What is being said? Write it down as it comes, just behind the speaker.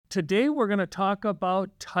Today we're going to talk about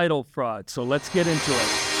title fraud. So let's get into it.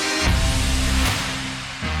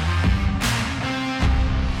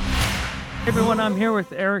 Hey everyone, I'm here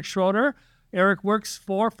with Eric Schroeder. Eric works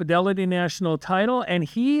for Fidelity National Title, and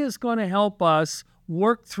he is going to help us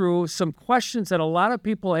work through some questions that a lot of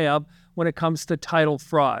people have when it comes to title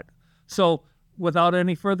fraud. So without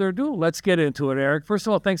any further ado, let's get into it, Eric. First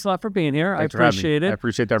of all, thanks a lot for being here. Thanks I appreciate it. I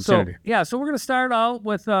appreciate the opportunity. So we're going to start out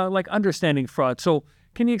with understanding fraud. So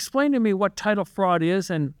can you explain to me what title fraud is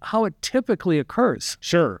and how it typically occurs?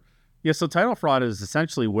 Sure. Yeah, so title fraud is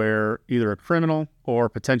essentially where either a criminal or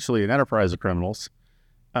potentially an enterprise of criminals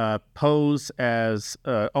pose as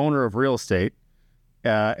owner of real estate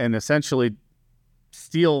and essentially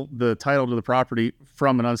steal the title to the property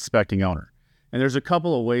from an unsuspecting owner. And there's a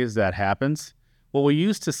couple of ways that happens. What we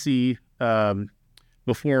used to see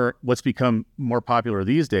before what's become more popular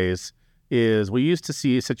these days is we used to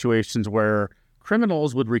see situations where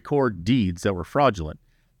criminals would record deeds that were fraudulent,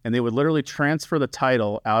 and they would literally transfer the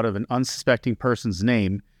title out of an unsuspecting person's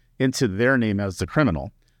name into their name as the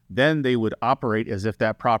criminal. Then they would operate as if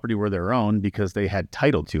that property were their own because they had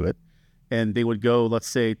title to it. And they would go, let's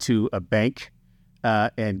say, to a bank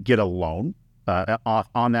and get a loan off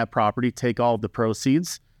on that property, take all of the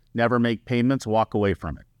proceeds, never make payments, walk away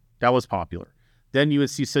from it. That was popular. Then you would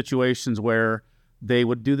see situations where they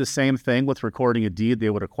would do the same thing with recording a deed. They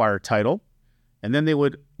would acquire title, and then they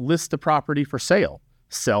would list the property for sale,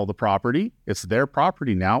 sell the property. It's their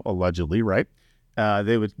property now, allegedly, right?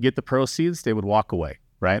 They would get the proceeds. They would walk away,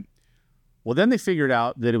 right? Well, then they figured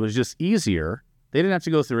out that it was just easier. They didn't have to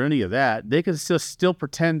go through any of that. They could still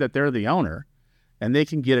pretend that they're the owner, and they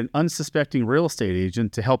can get an unsuspecting real estate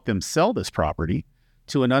agent to help them sell this property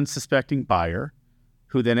to an unsuspecting buyer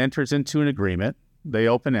who then enters into an agreement. They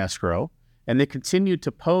open escrow, and they continue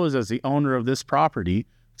to pose as the owner of this property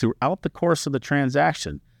throughout the course of the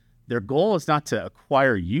transaction. Their goal is not to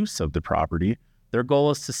acquire use of the property. Their goal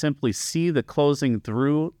is to simply see the closing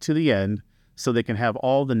through to the end so they can have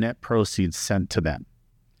all the net proceeds sent to them.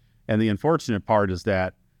 And the unfortunate part is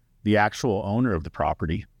that the actual owner of the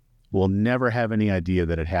property will never have any idea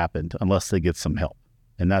that it happened unless they get some help.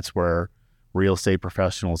 And that's where real estate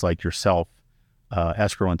professionals like yourself,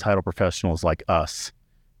 escrow and title professionals like us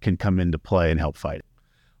can come into play and help fight it.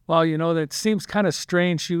 Well, that seems kind of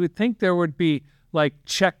strange. You would think there would be like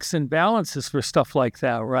checks and balances for stuff like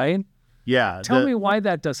that, right? Yeah. Tell me why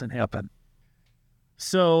that doesn't happen.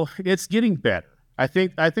 So it's getting better. I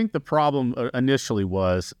think the problem initially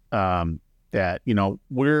was that,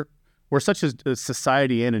 we're such a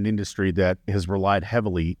society and an industry that has relied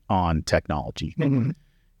heavily on technology. Mm-hmm.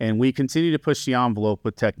 And we continue to push the envelope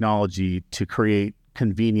with technology to create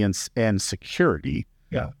convenience and security.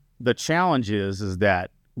 Yeah. The challenge is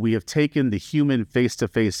that we have taken the human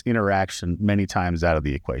face-to-face interaction many times out of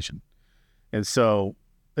the equation. And so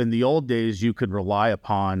in the old days, you could rely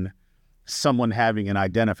upon someone having an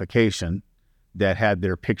identification that had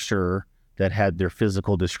their picture, that had their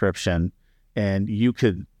physical description, and you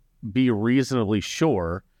could be reasonably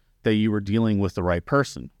sure that you were dealing with the right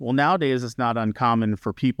person. Well, nowadays, it's not uncommon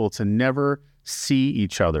for people to never see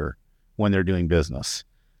each other when they're doing business.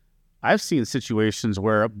 I've seen situations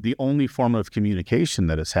where the only form of communication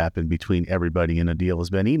that has happened between everybody in a deal has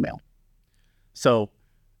been email. So,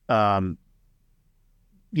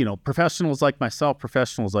 professionals like myself,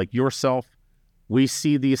 professionals like yourself, we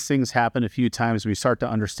see these things happen a few times. We start to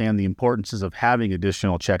understand the importances of having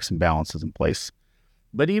additional checks and balances in place.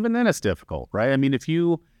 But even then, it's difficult, right? I mean, if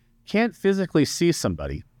you can't physically see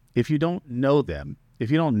somebody, if you don't know them, if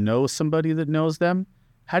you don't know somebody that knows them,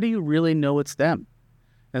 how do you really know it's them?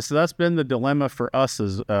 And so that's been the dilemma for us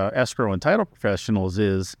as escrow and title professionals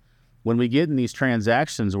is when we get in these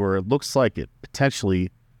transactions where it looks like it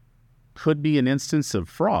potentially could be an instance of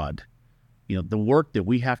fraud, the work that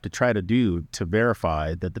we have to try to do to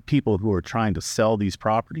verify that the people who are trying to sell these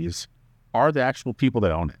properties are the actual people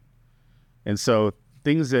that own it. And so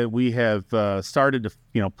things that we have started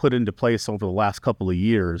to, put into place over the last couple of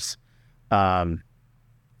years are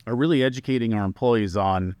really educating our employees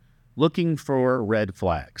on looking for red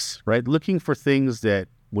flags, right? Looking for things that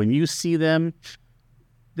when you see them,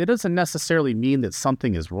 that doesn't necessarily mean that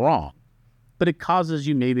something is wrong, but it causes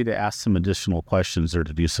you maybe to ask some additional questions or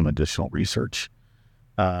to do some additional research.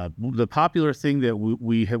 The popular thing that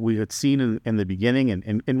we had seen in the beginning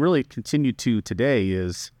and really continue to today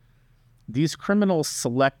is these criminals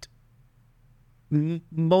select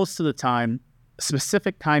most of the time a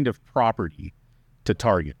specific kind of property to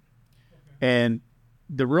target. And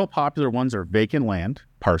the real popular ones are vacant land,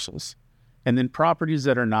 parcels, and then properties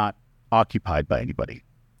that are not occupied by anybody.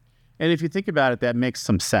 And if you think about it, that makes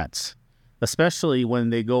some sense. especially when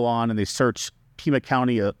they go on and they search Pima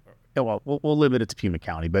County. We'll limit it to Pima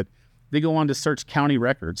County, but they go on to search county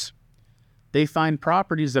records. They find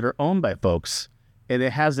properties that are owned by folks, and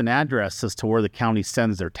it has an address as to where the county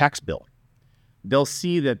sends their tax bill. They'll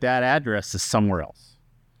see that address is somewhere else.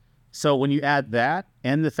 So when you add that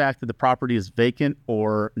and the fact that the property is vacant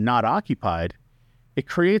or not occupied, it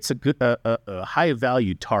creates a high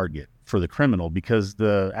value target for the criminal because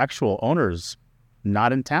the actual owner is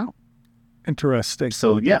not in town. Interesting.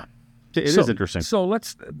 So yeah, it is interesting. So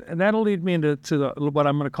that'll lead me into what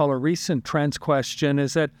I'm going to call a recent trends question: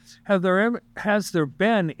 is that has there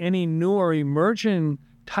been any new or emerging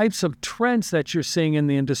types of trends that you're seeing in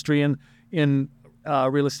the industry and in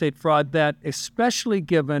real estate fraud, that especially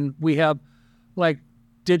given we have like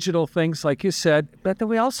digital things like you said, but then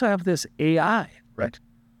we also have this AI. Right.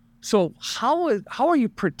 So how are you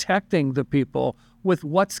protecting the people with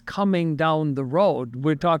what's coming down the road?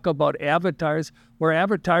 We talk about avatars, where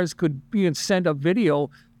avatars could send a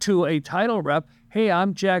video to a title rep. Hey,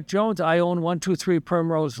 I'm Jack Jones. I own 123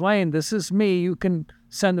 Primrose Lane. This is me. You can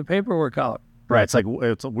send the paperwork out. Right.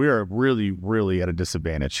 We're really, really at a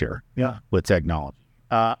disadvantage here. Yeah. With technology.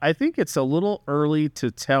 I think it's a little early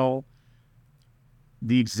to tell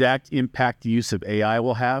the exact impact the use of AI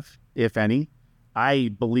will have, if any. I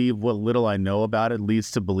believe what little I know about it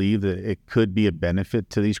leads to believe that it could be a benefit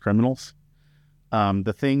to these criminals.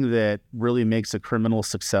 The thing that really makes a criminal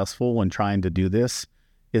successful when trying to do this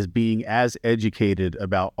is being as educated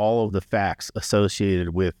about all of the facts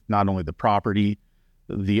associated with not only the property,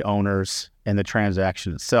 the owners, and the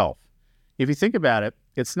transaction itself. If you think about it,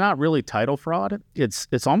 it's not really title fraud.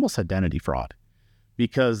 It's almost identity fraud,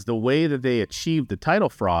 because the way that they achieve the title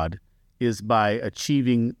fraud is by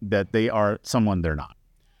achieving that they are someone they're not.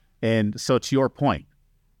 And so to your point,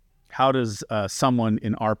 how does someone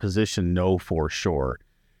in our position know for sure?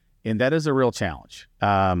 And that is a real challenge.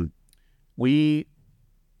 We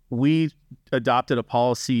adopted a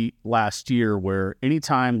policy last year where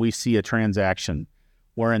anytime we see a transaction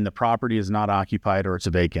wherein the property is not occupied or it's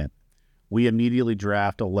vacant, we immediately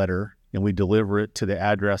draft a letter and we deliver it to the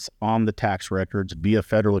address on the tax records via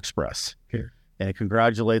Federal Express. Okay. And it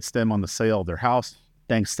congratulates them on the sale of their house,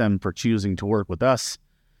 thanks them for choosing to work with us,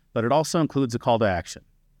 but it also includes a call to action.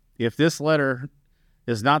 If this letter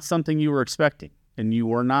is not something you were expecting and you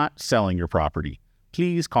were not selling your property,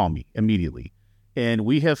 please call me immediately. And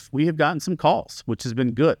we have gotten some calls, which has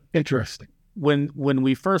been good. Interesting. When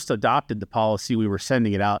we first adopted the policy, we were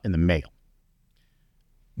sending it out in the mail.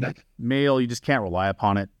 Mail, you just can't rely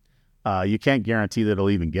upon it. You can't guarantee that it'll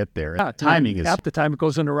even get there. Timing is half the time it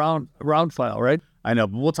goes in a round file, right? I know,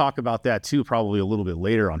 but we'll talk about that too, probably a little bit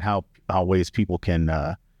later on how ways people can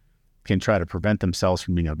try to prevent themselves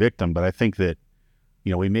from being a victim. But I think that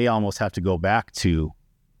we may almost have to go back to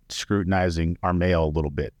scrutinizing our mail a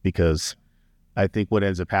little bit, because I think what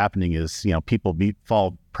ends up happening is people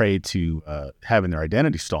fall prey to having their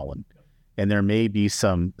identity stolen, and there may be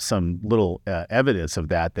some little evidence of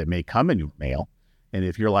that may come in your mail. And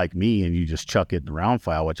if you're like me and you just chuck it in the round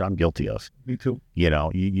file, which I'm guilty of, me too.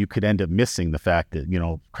 You could end up missing the fact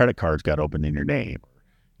that credit cards got opened in your name,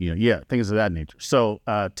 things of that nature. So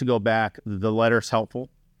to go back, the letter's helpful.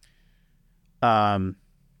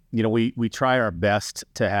 We try our best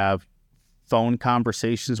to have phone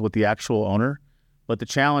conversations with the actual owner, but the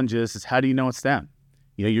challenge is how do you know it's them?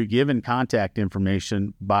 You're given contact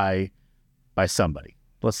information by somebody.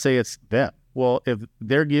 Let's say it's them. Well, if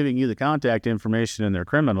they're giving you the contact information and they're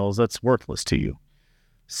criminals, that's worthless to you.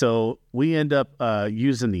 So we end up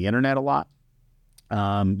using the internet a lot.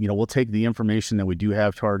 We'll take the information that we do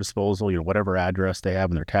have to our disposal, whatever address they have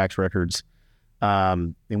in their tax records.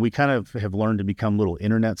 And we kind of have learned to become little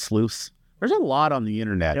internet sleuths. There's a lot on the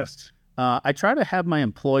internet. Yes. I try to have my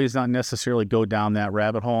employees not necessarily go down that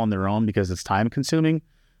rabbit hole on their own because it's time consuming.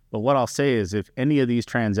 But what I'll say is if any of these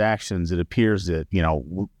transactions, it appears that,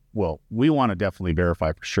 we want to definitely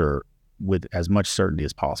verify for sure with as much certainty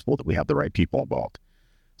as possible that we have the right people involved.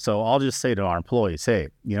 So I'll just say to our employees, hey,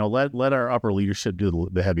 let our upper leadership do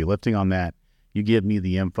the heavy lifting on that. You give me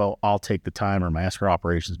the info, I'll take the time, or my escrow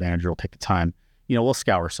operations manager will take the time. We'll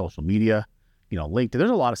scour social media, LinkedIn. There's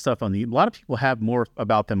a lot of stuff a lot of people have more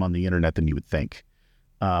about them on the internet than you would think.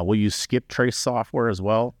 We'll use skip trace software as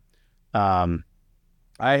well. I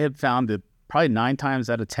have found that probably 9 times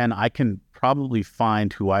out of 10, I can probably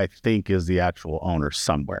find who I think is the actual owner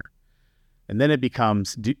somewhere. And then it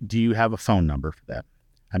becomes, do you have a phone number for that?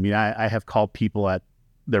 I mean, I have called people at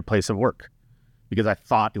their place of work because I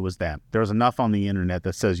thought it was them. There's enough on the internet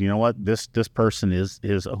that says, you know what, this person is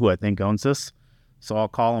who I think owns this. So I'll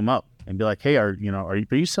call them up and be like, hey, are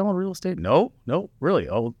you selling real estate? No, really.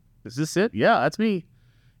 Oh, is this it? Yeah, that's me.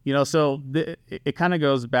 So it kind of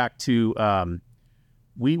goes back to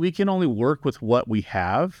we can only work with what we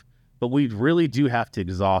have, but we really do have to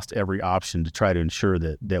exhaust every option to try to ensure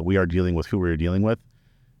that we are dealing with who we're dealing with.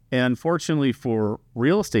 And unfortunately for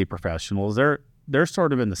real estate professionals, they're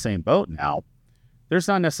sort of in the same boat now. There's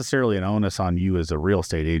not necessarily an onus on you as a real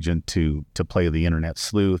estate agent to play the internet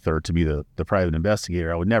sleuth or to be the private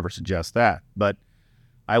investigator. I would never suggest that. But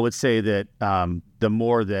I would say that the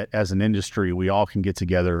more that as an industry we all can get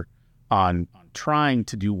together on trying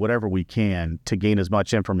to do whatever we can to gain as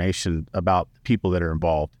much information about the people that are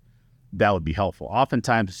involved, that would be helpful.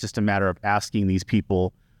 Oftentimes it's just a matter of asking these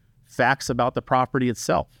people facts about the property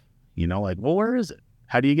itself. Like, well, where is it?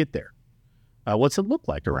 How do you get there? What's it look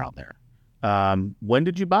like around there? When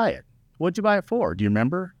did you buy it? What'd you buy it for? Do you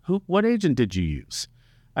remember? What agent did you use?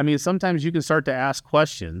 I mean, sometimes you can start to ask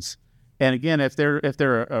questions. And again, if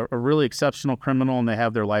they're a really exceptional criminal and they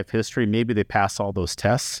have their life history, maybe they pass all those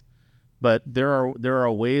tests. But there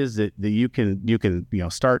are ways that you can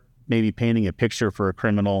start maybe painting a picture for a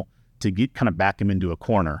criminal to kind of back him into a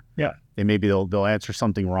corner. Yeah. And maybe they'll answer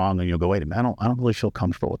something wrong and you'll go, wait a minute, I don't really feel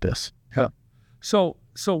comfortable with this. Yeah. So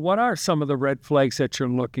what are some of the red flags that you're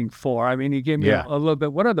looking for? I mean, you gave me a little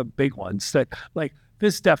bit. What are the big ones that, like,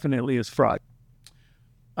 this definitely is fraud?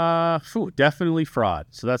 Definitely fraud.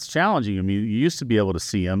 So that's challenging. I mean, you used to be able to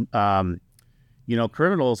see them.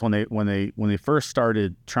 Criminals, when they first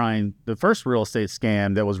started trying, the first real estate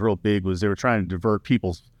scam that was real big was they were trying to divert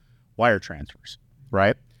people's wire transfers,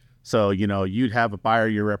 right? So, you'd have a buyer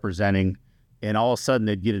you're representing, and all of a sudden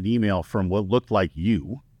they'd get an email from what looked like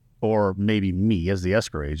you, or maybe me as the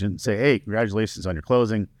escrow agent, and say, hey, congratulations on your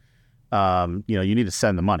closing. You need to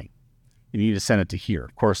send the money. You need to send it to here.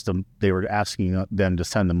 Of course, they were asking them to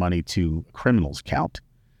send the money to a criminal's account.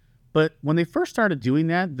 But when they first started doing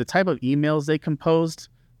that, the type of emails they composed,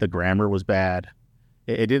 the grammar was bad.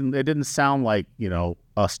 It didn't sound like,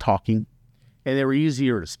 us talking, and they were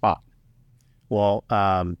easier to spot. Well,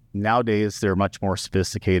 nowadays they're much more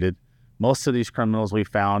sophisticated. Most of these criminals we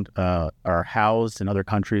found are housed in other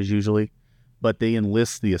countries usually, but they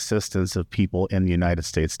enlist the assistance of people in the United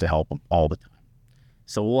States to help them all the time.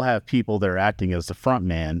 So we'll have people that are acting as the front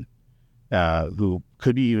man who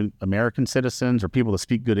could be even American citizens or people that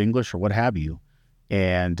speak good English or what have you.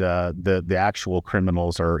 And the actual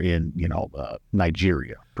criminals are in,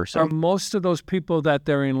 Nigeria, per se. Are most of those people that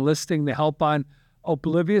they're enlisting the help on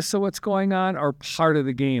oblivious to what's going on, or part of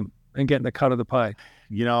the game and getting a cut of the pie?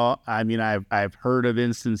 I've heard of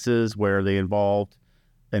instances where they involved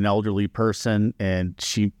an elderly person and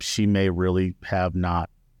she may really have not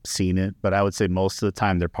seen it, but I would say most of the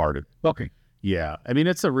time they're part of it. Okay. Yeah. I mean,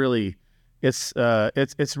 it's really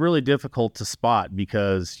difficult to spot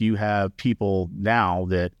because you have people now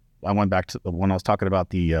that I went back to when I was talking about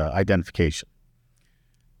the identification.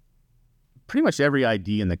 Pretty much every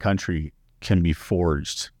ID in the country can be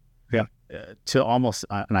forged. Yeah. To almost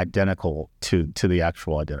an identical to the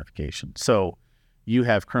actual identification. So you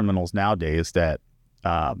have criminals nowadays that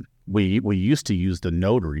we used to use the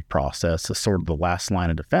notary process as sort of the last line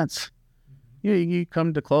of defense. You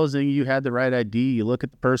come to closing, you had the right ID, you look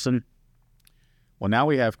at the person. Well, now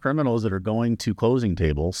we have criminals that are going to closing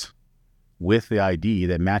tables with the ID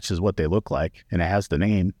that matches what they look like, and it has the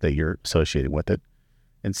name that you're associated with it.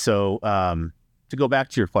 And so to go back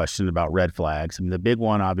to your question about red flags, I mean, the big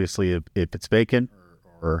one, obviously, if it's vacant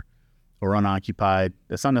or unoccupied,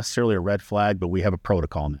 that's not necessarily a red flag, but we have a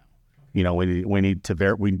protocol now. We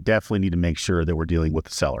definitely need to make sure that we're dealing with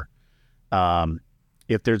the seller.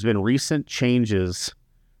 If there's been recent changes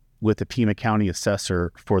with the Pima County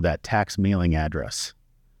assessor for that tax mailing address,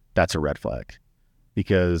 that's a red flag,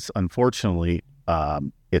 because unfortunately,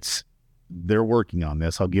 they're working on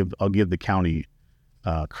this. I'll give the county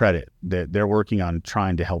credit that they're working on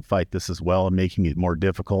trying to help fight this as well and making it more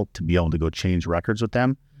difficult to be able to go change records with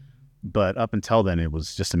them. But up until then, it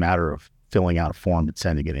was just a matter of filling out a form and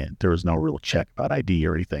sending it in. There was no real check about ID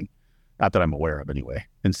or anything, not that I'm aware of anyway.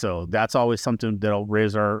 And so that's always something that'll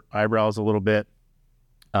raise our eyebrows a little bit.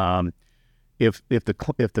 If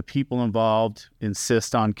the people involved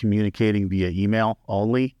insist on communicating via email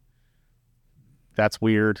only, that's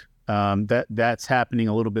weird. That's happening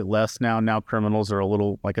a little bit less now. Now criminals are a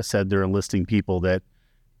little, like I said, they're enlisting people that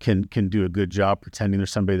can do a good job pretending they're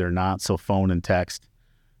somebody they're not. So phone and text.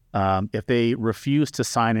 If they refuse to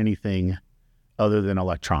sign anything other than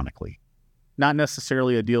electronically, not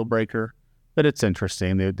necessarily a deal breaker, but it's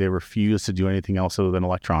interesting. They refuse to do anything else other than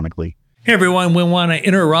electronically. Hey everyone, we want to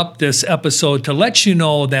interrupt this episode to let you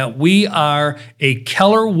know that we are a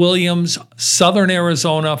Keller Williams Southern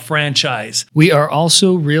Arizona franchise. We are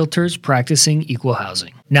also realtors practicing equal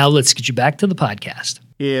housing. Now let's get you back to the podcast.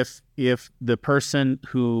 If the person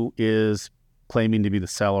who is claiming to be the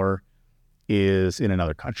seller is in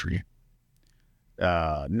another country,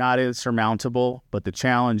 not insurmountable, but the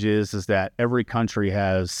challenge is that every country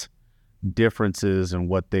has differences in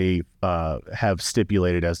what they have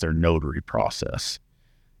stipulated as their notary process.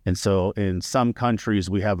 And so in some countries,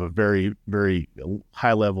 we have a very, very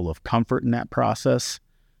high level of comfort in that process.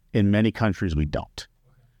 In many countries, we don't.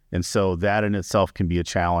 And so that in itself can be a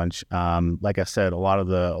challenge. Like I said, a lot of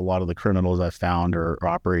the criminals I've found are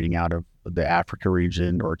operating out of the Africa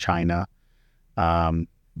region or China.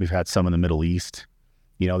 We've had some in the Middle East.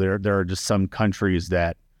 There are just some countries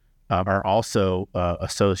that are also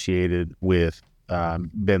associated with,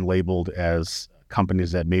 been labeled as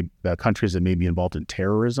countries that may be involved in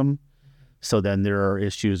terrorism. So then there are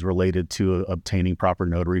issues related to obtaining proper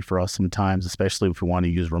notary for us sometimes, especially if we want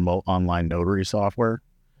to use remote online notary software.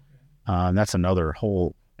 And that's another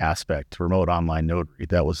whole aspect, remote online notary.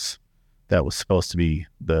 That was supposed to be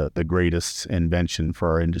the greatest invention for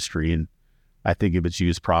our industry. And I think if it's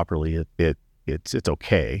used properly, it's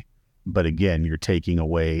okay. But again, you're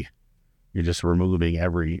just removing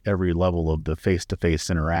every level of the face-to-face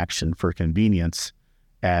interaction for convenience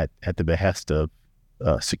at the behest of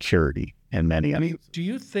security and many. Do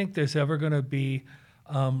you think there's ever going to be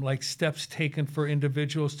like steps taken for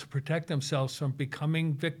individuals to protect themselves from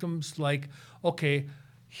becoming victims? Like, okay,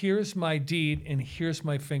 here's my deed and here's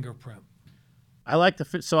my fingerprint.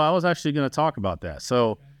 So I was actually going to talk about that.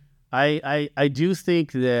 So I do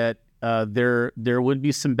think that there would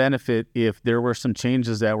be some benefit if there were some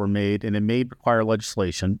changes that were made, and it may require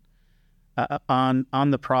legislation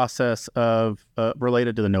on the process of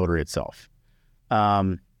related to the notary itself.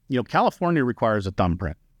 California requires a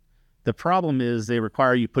thumbprint. The problem is they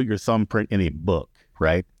require you put your thumbprint in a book,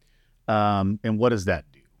 right? And what does that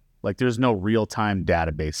do? Like, there's no real-time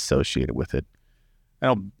database associated with it.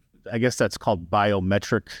 I guess that's called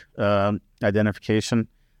biometric identification.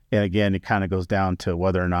 And again, it kind of goes down to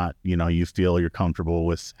whether or not, you feel you're comfortable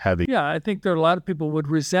with having. Yeah, I think there are a lot of people would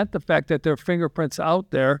resent the fact that their fingerprint's out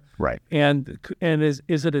there. Right. And is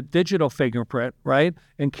it a digital fingerprint, right?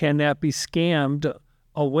 And can that be scammed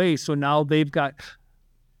away? So now they've got.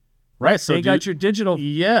 Right. So they got your digital.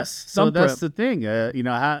 Yes. thumbprint. So that's the thing.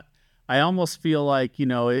 I almost feel like,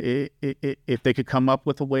 if they could come up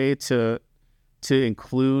with a way to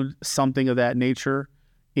include something of that nature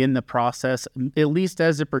in the process, at least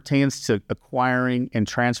as it pertains to acquiring and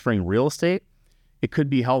transferring real estate, it could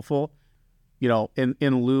be helpful. In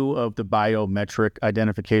lieu of the biometric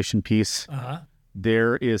identification piece,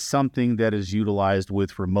 there is something that is utilized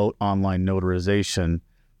with remote online notarization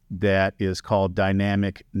that is called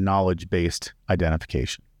dynamic knowledge-based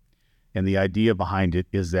identification. And the idea behind it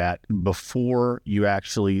is that before you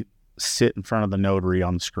actually sit in front of the notary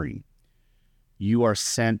on the screen, you are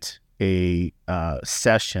sent a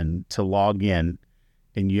session to log in,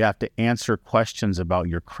 and you have to answer questions about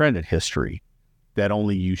your credit history that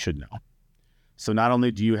only you should know. So not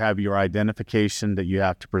only do you have your identification that you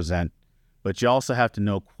have to present, but you also have to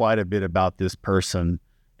know quite a bit about this person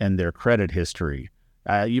and their credit history.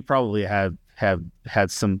 You probably have had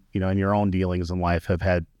some, in your own dealings in life, have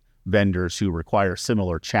had vendors who require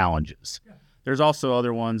similar challenges. Yeah. There's also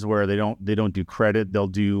other ones where they don't do credit. They'll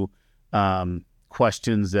do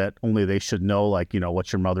questions that only they should know, like,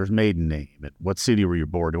 what's your mother's maiden name? What city were you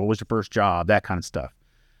born in? What was your first job? That kind of stuff.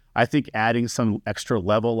 I think adding some extra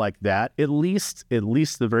level like that, at least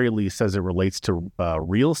the very least as it relates to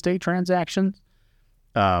real estate transactions,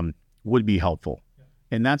 would be helpful. Yeah.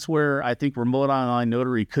 And that's where I think remote online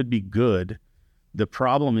notary could be good. The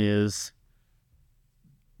problem is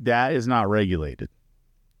that is not regulated.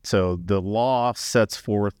 So the law sets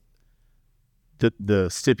forth the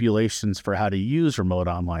stipulations for how to use remote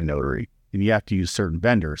online notary, and you have to use certain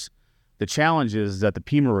vendors. The challenge is that the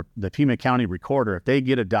Pima County recorder, if they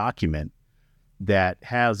get a document that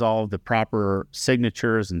has all the proper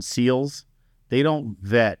signatures and seals, they don't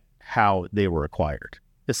vet how they were acquired.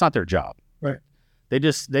 It's not their job. Right. They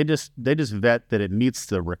just vet that it meets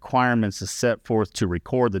the requirements as set forth to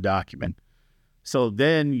record the document. So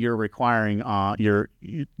then you're requiring you're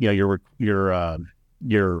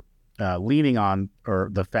leaning on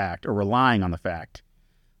the fact or relying on the fact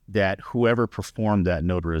that whoever performed that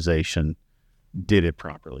notarization did it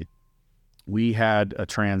properly. We had a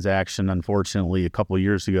transaction, unfortunately, a couple of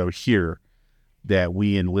years ago here that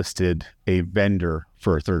we enlisted a vendor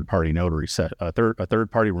for a third-party notary a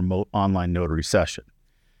third-party remote online notary session,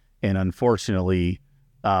 and unfortunately,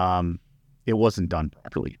 it wasn't done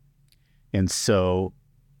properly. And so,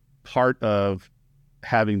 part of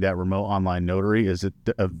having that remote online notary is that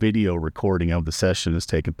a video recording of the session has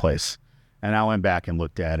taken place. And I went back and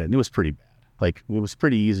looked at it, and it was pretty bad. Like, it was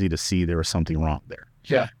pretty easy to see there was something wrong there.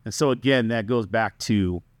 Yeah. And so again, that goes back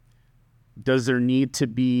to, does there need to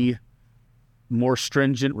be more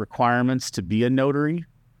stringent requirements to be a notary?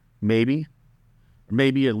 Maybe.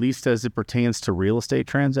 Maybe at least as it pertains to real estate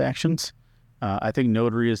transactions. I think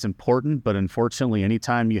notary is important, but unfortunately,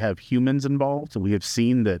 anytime you have humans involved, we have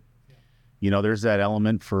seen that, there's that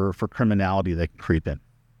element for criminality that can creep in.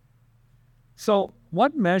 So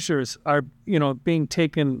what measures are, being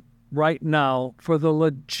taken right now for the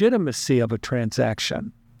legitimacy of a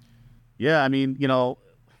transaction? Yeah, I mean,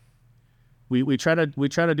 we try to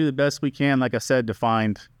do the best we can, like I said, to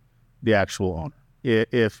find the actual owner.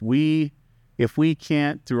 If we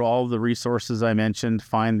can't, through all of the resources I mentioned,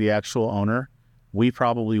 find the actual owner, we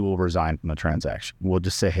probably will resign from the transaction. We'll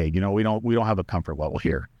just say, hey, we don't have a comfort level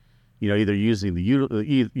here. Either using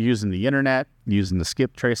the internet, using the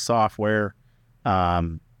skip trace software.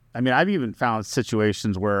 I've even found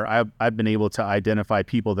situations where I've been able to identify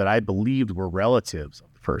people that I believed were relatives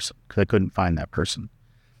of the person because I couldn't find that person.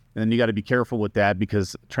 And then you got to be careful with that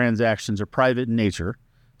because transactions are private in nature.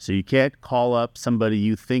 So you can't call up somebody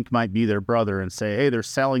you think might be their brother and say, hey, they're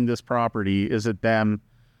selling this property. Is it them?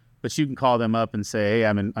 But you can call them up and say, hey,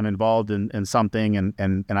 I'm involved in something,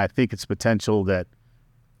 and I think it's potential that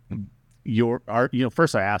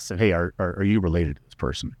first I asked them, hey, are you related to this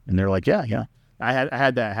person? And they're like, yeah. I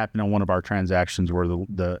had that happen on one of our transactions where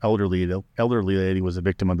the elderly lady was a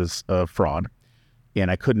victim of this fraud,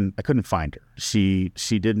 and I couldn't find her. She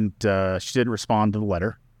didn't respond to the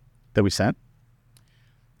letter that we sent,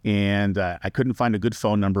 and I couldn't find a good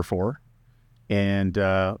phone number for her. And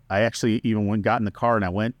I actually even got in the car and I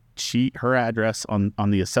went. Her address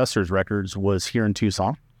on the assessor's records was here in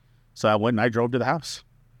Tucson, so I went and I drove to the house.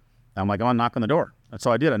 I'm like, I'll knock on the door. And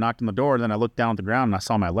so I did. I knocked on the door, and then I looked down at the ground and I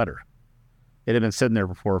saw my letter. It had been sitting there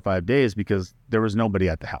for 4 or 5 days because there was nobody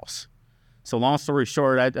at the house. So long story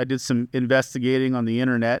short, I did some investigating on the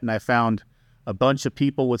internet, and I found a bunch of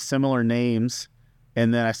people with similar names.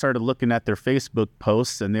 And then I started looking at their Facebook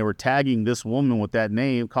posts, and they were tagging this woman with that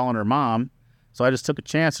name, calling her mom. So I just took a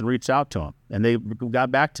chance and reached out to them, and they got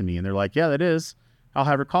back to me, and they're like, yeah, that is. I'll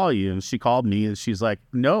have her call you. And she called me, and she's like,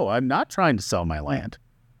 no, I'm not trying to sell my land.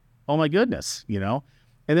 Oh my goodness, And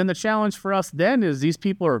then the challenge for us then is these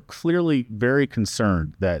people are clearly very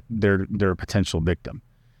concerned that they're a potential victim.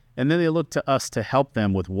 And then they look to us to help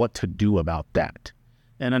them with what to do about that.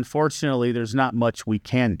 And unfortunately, there's not much we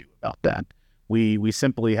can do about that. We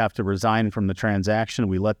simply have to resign from the transaction.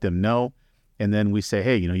 We let them know. And then we say,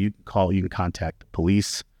 hey, you can contact the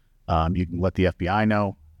police. You can let the FBI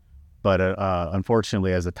know. But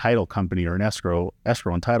unfortunately, as a title company or an escrow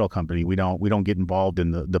and title company, we don't get involved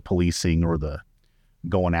in the policing or the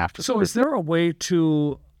going after. So is there a way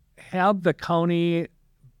to have the county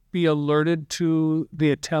be alerted to the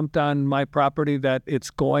attempt on my property that it's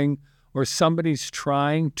going, or somebody's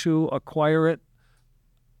trying to acquire it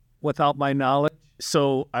without my knowledge?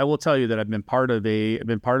 So I will tell you that I've been part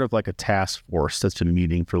of like a task force that's been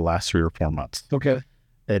meeting for the last 3 or 4 months. Okay.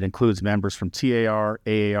 It includes members from TAR,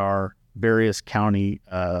 AAR, various county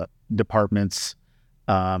departments.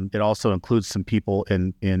 It also includes some people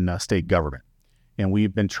in state government. And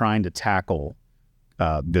we've been trying to tackle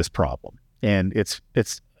this problem. And it's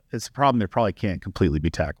a problem that probably can't completely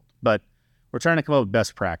be tackled. But we're trying to come up with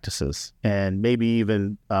best practices and maybe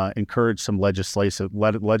even encourage some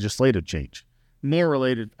legislative change. More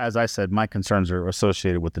related, as I said, my concerns are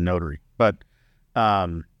associated with the notary. But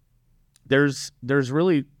there's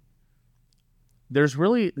really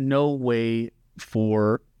no way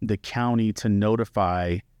for the county to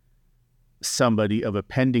notify somebody of a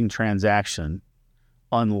pending transaction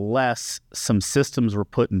unless some systems were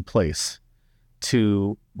put in place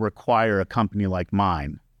to require a company like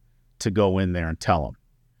mine to go in there and tell them.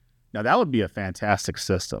 Now, that would be a fantastic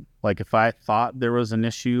system. Like if I thought there was an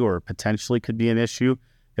issue or potentially could be an issue,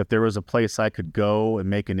 if there was a place I could go and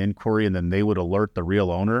make an inquiry and then they would alert the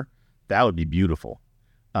real owner, that would be beautiful.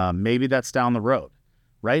 Maybe that's down the road.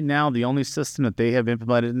 Right now, the only system that they have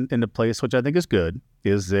implemented into place, which I think is good,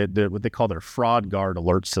 is what they call their fraud guard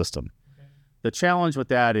alert system. Okay. The challenge with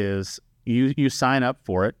that is you sign up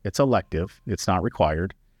for it. It's elective. It's not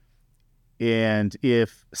required. And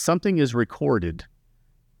if something is recorded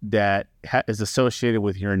that is associated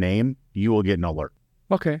with your name, you will get an alert.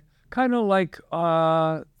 Okay. Kind of like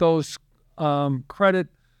those credit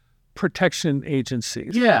protection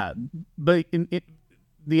agencies. Yeah. But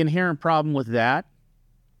the inherent problem with that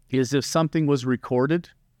is if something was recorded,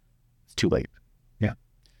 it's too late. Yeah.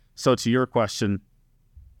 So to your question,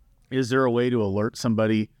 Is there a way to alert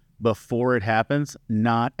somebody before it happens?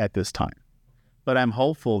 Not at this time. But I'm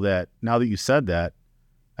hopeful that now that you said that,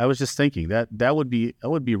 I was just thinking that would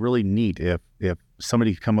be really neat if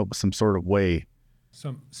somebody could come up with some sort of way.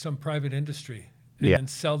 Some private industry and then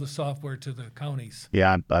sell the software to the counties.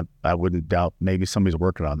 Yeah, I wouldn't doubt maybe somebody's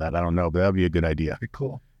working on that. I don't know, but that would be a good idea. Pretty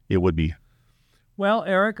cool. It would be. Well,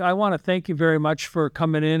 Eric, I want to thank you very much for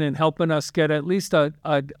coming in and helping us get at least a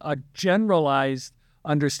generalized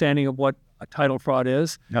understanding of what a title fraud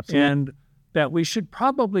is. Absolutely. And that we should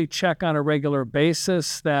probably check on a regular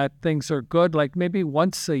basis that things are good, like maybe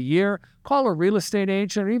once a year, call a real estate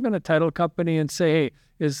agent or even a title company and say, hey,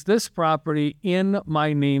 is this property in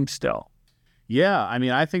my name still? Yeah, I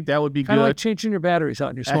mean, I think that would be Kind of good. like changing your batteries out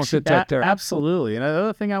in your smoke Actually, detector. Absolutely. And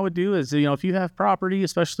another thing I would do is, if you have property,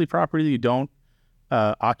 especially property that you don't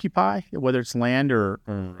occupy, whether it's land or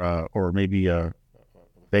maybe a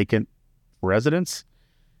vacant residence,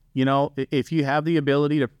 if you have the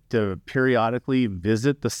ability to periodically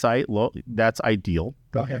visit the site, that's ideal.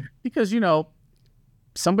 Okay. Because,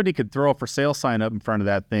 somebody could throw a for sale sign up in front of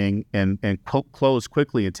that thing and close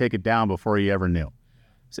quickly and take it down before you ever knew.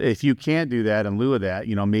 So if you can't do that, in lieu of that,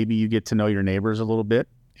 maybe you get to know your neighbors a little bit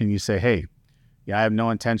and you say, hey, I have no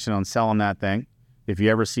intention on selling that thing. If you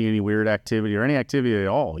ever see any weird activity or any activity at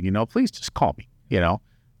all, please just call me,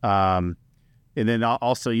 And then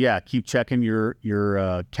also, keep checking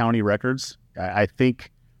your county records. I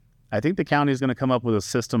think the county is going to come up with a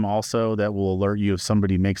system also that will alert you if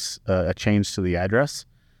somebody makes a change to the address.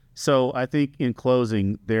 So I think in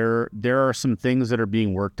closing, there are some things that are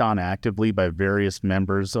being worked on actively by various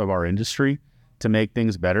members of our industry to make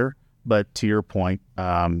things better. But to your point,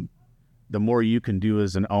 the more you can do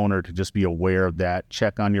as an owner to just be aware of that,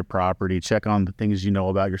 check on your property, check on the things you know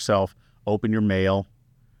about yourself, open your mail.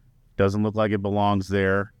 Doesn't look like it belongs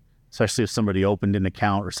there, especially if somebody opened an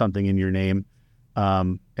account or something in your name.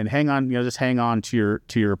 And hang on, just hang on to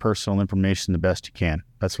your personal information the best you can.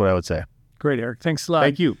 That's what I would say. Great, Eric. Thanks a lot.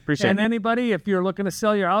 Thank you. Appreciate it. And anybody, if you're looking to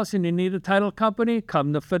sell your house and you need a title company,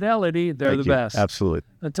 come to Fidelity. They're the best. Absolutely.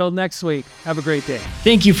 Until next week, have a great day.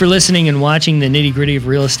 Thank you for listening and watching the Nitty Gritty of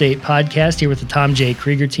Real Estate podcast here with the Tom J.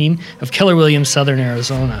 Krieger team of Keller Williams, Southern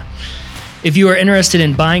Arizona. If you are interested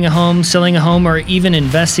in buying a home, selling a home, or even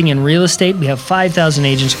investing in real estate, we have 5,000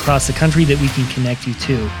 agents across the country that we can connect you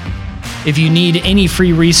to. If you need any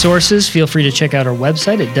free resources, feel free to check out our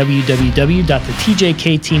website at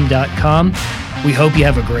www.thetjkteam.com. We hope you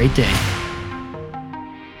have a great day.